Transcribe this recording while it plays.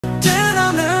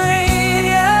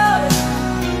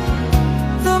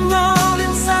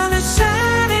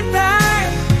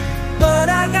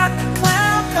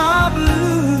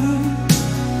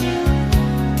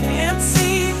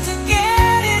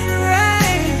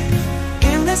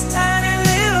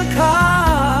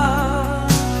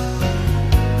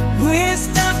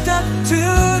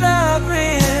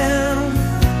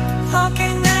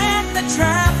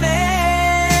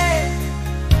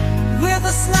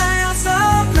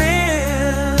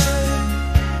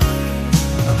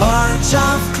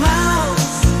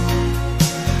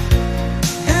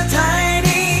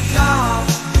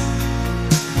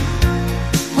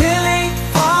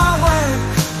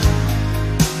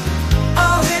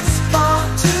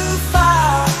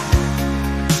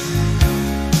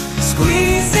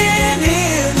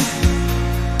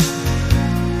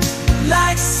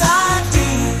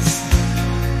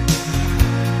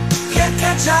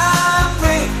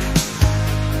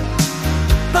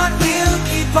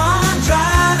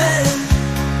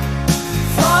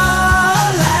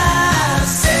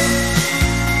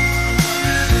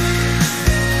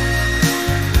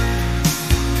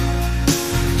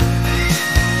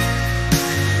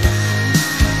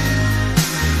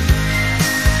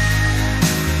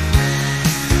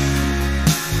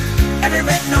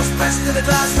the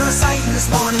glass for a sight in this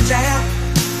morning jam.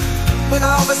 With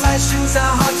our oversized shoes,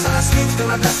 our hearts on our sleeves, do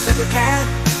our best that we can.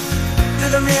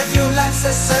 Through the rear view lights, the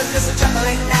circus, a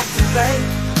juggling act and play.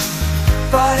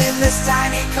 But in this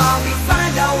tiny car we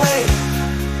find our way,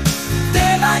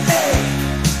 day by day.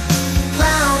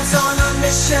 Clowns on a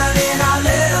mission in our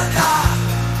little car,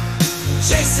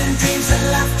 chasing dreams and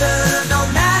laughter no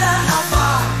matter how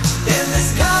far. In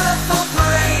this colorful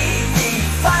parade we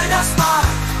find our spark,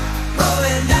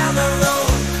 rolling down the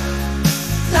road,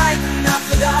 lighting up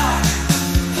the dark.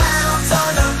 Clowns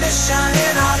on a mission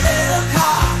in our little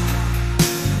car,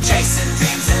 chasing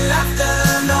dreams and laughter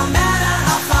no matter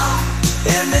how far.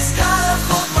 In this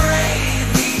colorful parade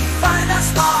we find our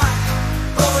spark,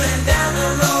 rolling down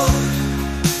the road,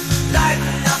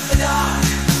 lighting up the dark.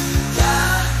 The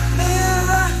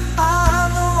mirror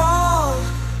on the wall,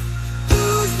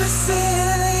 who's the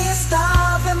silliest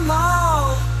of them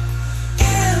all?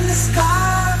 In this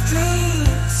car of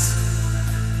dreams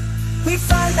we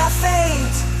find our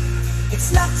fate,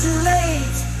 it's not too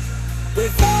late.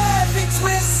 With every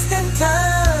twist and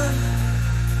turn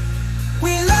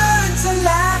we learn to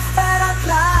laugh at our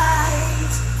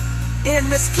plight. In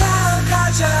this cloud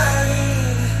car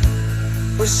journey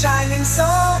we're shining so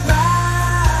bright.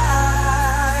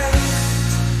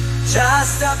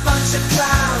 Just a bunch of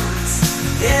clowns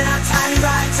in our tiny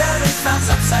ride, turning clowns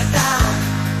upside down.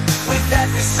 With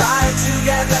every stride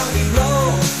together we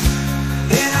roll,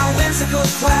 in our whimsical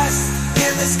quest.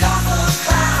 In this car full of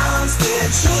clowns we're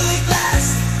truly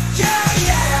blessed. Yeah,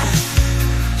 yeah,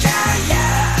 yeah,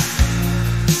 yeah.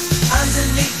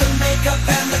 Underneath the makeup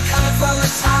and the colorful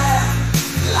attire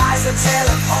lies a tale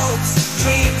of hopes,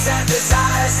 dreams and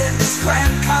desires. In this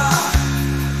grand car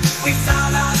we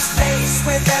found our space.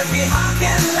 With every honk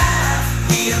and laugh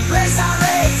we embrace our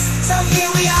race. So here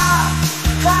we are,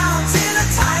 clowns in a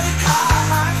tiny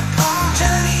car,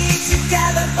 journeying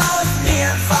together both near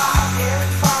and far.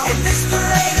 In this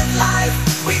parade of life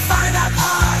we find our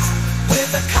part.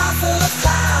 With a car full of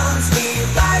clowns we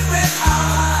ride with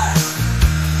heart.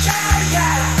 Yeah,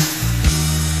 yeah.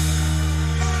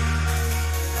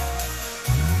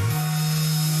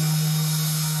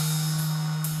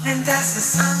 And as the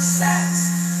sun sets,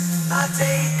 our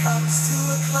day comes to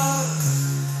a close.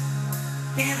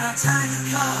 In our tiny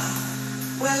car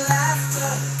where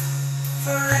laughter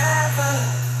forever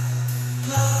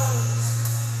flows.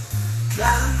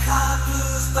 Clown car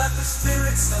blues, but the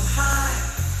spirit's so high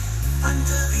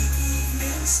under the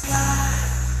evening sky.